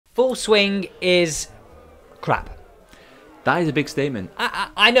Full swing is crap. That is a big statement.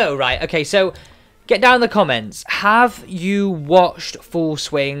 I know, right? Okay, so get down in the comments. Have you watched Full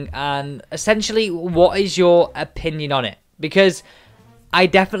Swing? And essentially, what is your opinion on it? Because I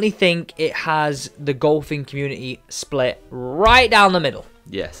definitely think it has the golfing community split right down the middle.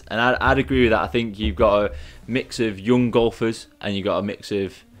 Yes, and I'd agree with that. I think you've got a mix of young golfers and you've got a mix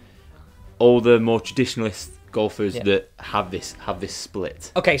of older, more traditionalist golfers that have this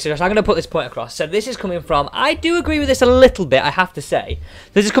split. Okay, so I'm going to put this point across. So this is coming from, I do agree with this a little bit, I have to say.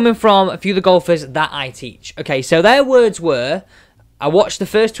 This is coming from a few of the golfers that I teach. Okay, so their words were, I watched the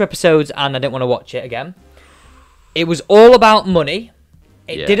first 2 episodes and I didn't want to watch it again. It was all about money.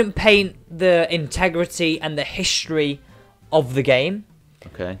 It didn't paint the integrity and the history of the game.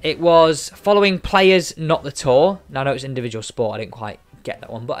 Okay. It was following players, not the tour. Now I know it's individual sport, I didn't quite get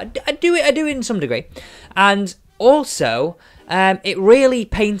that one, but I do it in some degree. And also it really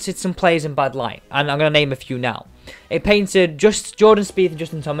painted some players in bad light, and I'm going to name a few now. It painted just Jordan Spieth and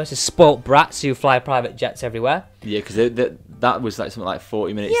Justin Thomas as spoilt brats who fly private jets everywhere. Yeah, because that was like something like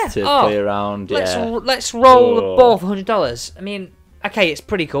 40 minutes to play around. Let's roll the ball for $100. I mean, okay, it's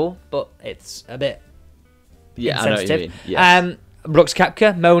pretty cool, but it's a bit insensitive. I know what you mean. Yes. Brooks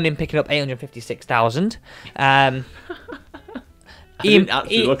Koepka moaning picking up 856,000. I didn't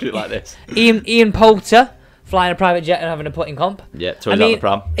actually look at it like this. Ian Poulter flying a private jet and having a putting comp. Yeah, towards out the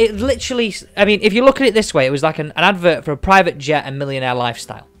pram. It literally, I mean, if you look at it this way, it was like an advert for a private jet and millionaire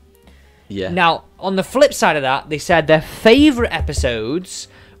lifestyle. Yeah. Now, on the flip side of that, they said their favourite episodes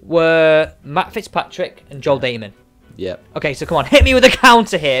were Matt Fitzpatrick and Joel Damon. Yeah. Okay, so come on, hit me with a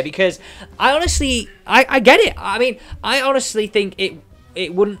counter here, because I honestly, I get it. I mean, I honestly think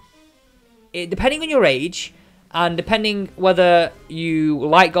it wouldn't, depending on your age, and depending whether you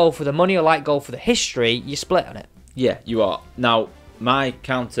like golf for the money or like golf for the history, you split on it. Yeah, you are. Now, my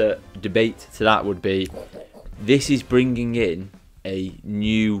counter debate to that would be, this is bringing in a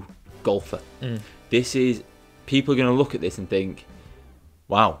new golfer. This is, people are going to look at this and think,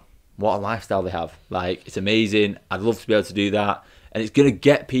 wow, what a lifestyle they have. Like, it's amazing. I'd love to be able to do that. And it's going to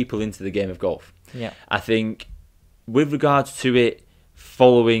get people into the game of golf. Yeah. I think with regards to it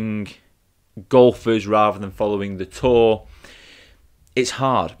following golfers rather than following the tour, it's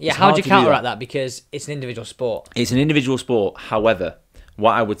hard. Yeah, how do you counteract that? Because it's an individual sport. It's an individual sport. However,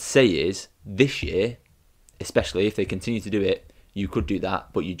 what I would say is, this year, especially if they continue to do it, you could do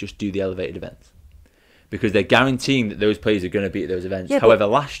that, but you just do the elevated events. Because they're guaranteeing that those players are going to be at those events. Yeah, however,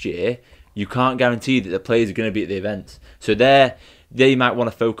 last year, you can't guarantee that the players are going to be at the events. So they might want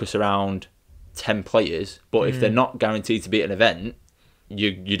to focus around 10 players, but if they're not guaranteed to be at an event,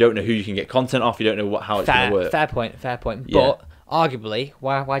 you don't know who you can get content off. You don't know how it's going to work. Fair point. Yeah. But arguably,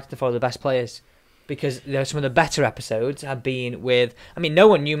 why did they follow the best players? Because some of the better episodes have been with, I mean, no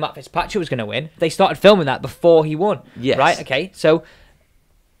one knew Matt Fitzpatrick was going to win. They started filming that before he won. Yes. Right? Okay. So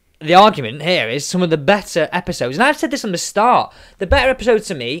the argument here is some of the better episodes, and I've said this from the start, the better episodes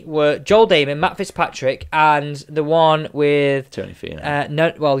to me were Joel Damon, Matt Fitzpatrick, and the one with Tony Finau.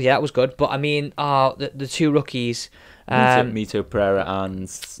 No, well, yeah, that was good, but I mean, the 2 rookies. Mito Pereira and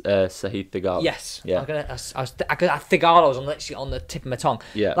Sahith Theegala. Yes. Yeah. Theegala was literally on the tip of my tongue.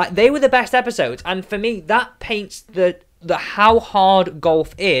 Yeah. Like, they were the best episodes, and for me, that paints the how hard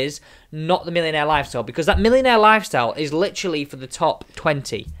golf is, not the millionaire lifestyle, because that millionaire lifestyle is literally for the top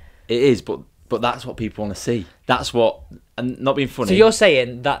 20. It is, but that's what people want to see. That's what, and not being funny. So you're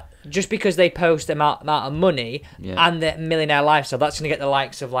saying that just because they post the amount of money and the millionaire lifestyle, that's going to get the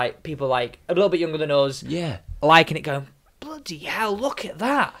likes of like people like a little bit younger than us, liking it, going, bloody hell, look at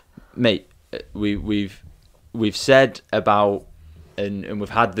that, mate. We've said about and we've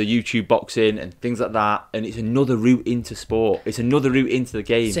had the YouTube boxing and things like that, and it's another route into sport. It's another route into the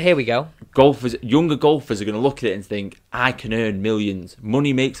game. So here we go. Younger golfers are going to look at it and think, I can earn millions.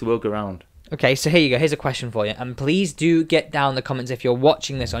 Money makes the world go round. Okay, so here you go. Here's a question for you. And please do get down in the comments if you're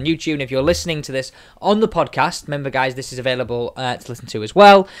watching this on YouTube, and if you're listening to this on the podcast. Remember, guys, this is available to listen to as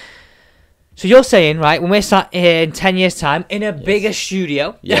well. So you're saying, right, when we're sat here in 10 years' time in a bigger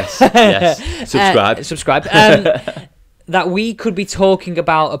studio. Yes. Subscribe. That we could be talking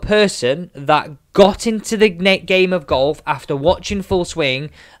about a person that got into the game of golf after watching Full Swing,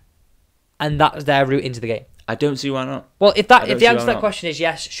 and that was their route into the game. I don't see why not. Well, if the answer to that question is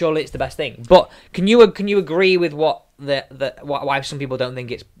yes, surely it's the best thing. But can you agree with what why some people don't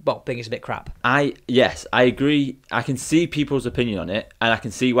think it's a bit crap? Yes, I agree. I can see people's opinion on it, and I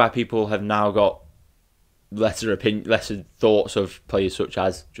can see why people have now got lesser thoughts of players such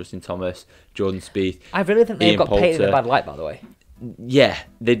as Justin Thomas, Jordan Spieth. I really think they've got painted in a bad light, by the way. Yeah,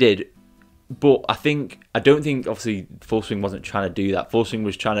 they did. But I don't think obviously Full Swing wasn't trying to do that. Full Swing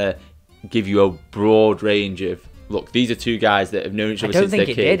was trying to give you a broad range of, look, these are two guys that have known each other since they're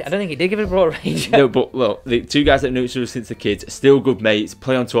kids. I don't think it did give it a broad range. No, but look, the two guys that have known each other since they're kids, still good mates,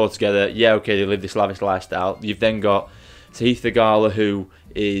 play on tour together. Yeah, okay, they live this lavish lifestyle. You've then got Spieth Thegala, who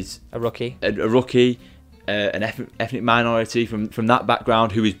is a rookie. A rookie. An ethnic minority from that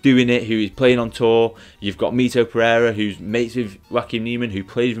background who is doing it, who is playing on tour. You've got Mito Pereira, who's mates with Joaquin Niemann, who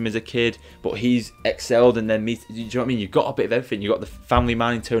played with him as a kid, but he's excelled. And then, do you know what I mean? You've got a bit of everything. You've got the family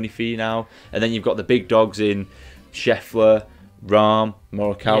man in Tony Finau, and then you've got the big dogs in Scheffler,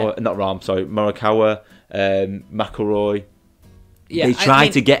 Morikawa, McIlroy. Yeah, they try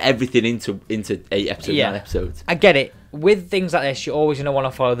to get everything into 8 episodes, 9 episodes. I get it. With things like this, you're always going to want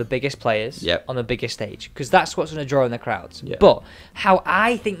to follow the biggest players on the biggest stage, because that's what's going to draw in the crowds. Yep. But how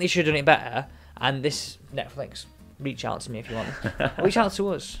I think they should have done it better, and this Netflix, reach out to me if you want. Reach out to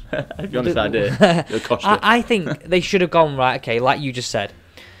us. If you want this idea, it'll cost you. I think they should have gone, right, okay, like you just said.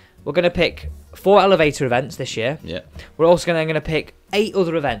 We're going to pick 4 elevator events this year. Yeah. We're also going to pick 8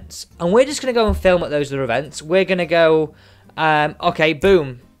 other events, and we're just going to go and film at those other events. We're going to go, okay,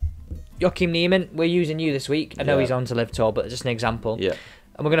 boom. Joaquin Niemann, we're using you this week. I know he's on to Live Tour, but just an example. Yeah.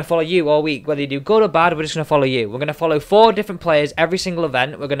 And we're going to follow you all week. Whether you do good or bad, we're just going to follow you. We're going to follow 4 different players every single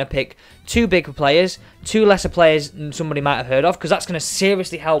event. We're going to pick 2 bigger players, 2 lesser players than somebody might have heard of, because that's going to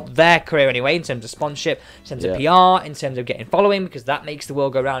seriously help their career anyway, in terms of sponsorship, in terms of PR, in terms of getting following, because that makes the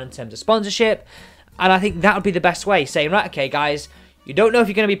world go round in terms of sponsorship. And I think that would be the best way, saying, right, okay, guys, you don't know if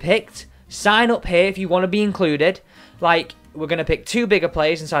you're going to be picked. Sign up here if you want to be included. Like, we're going to pick 2 bigger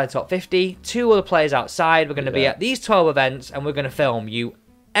players inside the top 50, 2 other players outside. We're going to be at these 12 events, and we're going to film you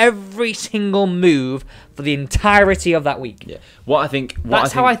every single move for the entirety of that week. Yeah.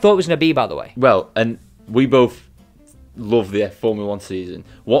 That's how I thought it was going to be, by the way. Well, and we both love the Formula 1 season.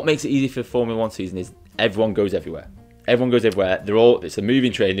 What makes it easy for the Formula 1 season is everyone goes everywhere. Everyone goes everywhere. It's a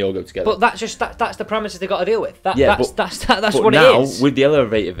moving train. They all go together. But that's the premises they've got to deal with. That's but what now, it is. With the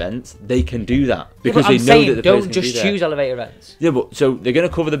elevate events, they can do that because they know that the don't just choose elevate events. Yeah, but so they're going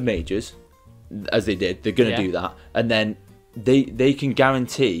to cover the majors, as they did. They're going to do that, and then they can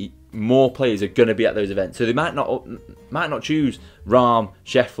guarantee more players are going to be at those events. So they might not choose Rahm,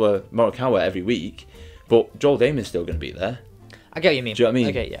 Scheffler, Morikawa every week, but Joel Damon's still going to be there. I get what you mean. Do you know what I mean?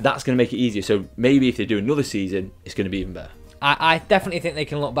 Okay, yeah. That's going to make it easier. So maybe if they do another season, it's going to be even better. I definitely think they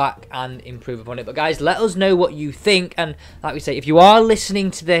can look back and improve upon it. But guys, let us know what you think. And like we say, if you are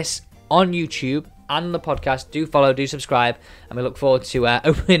listening to this on YouTube and the podcast, do follow, do subscribe. And we look forward to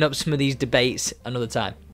opening up some of these debates another time.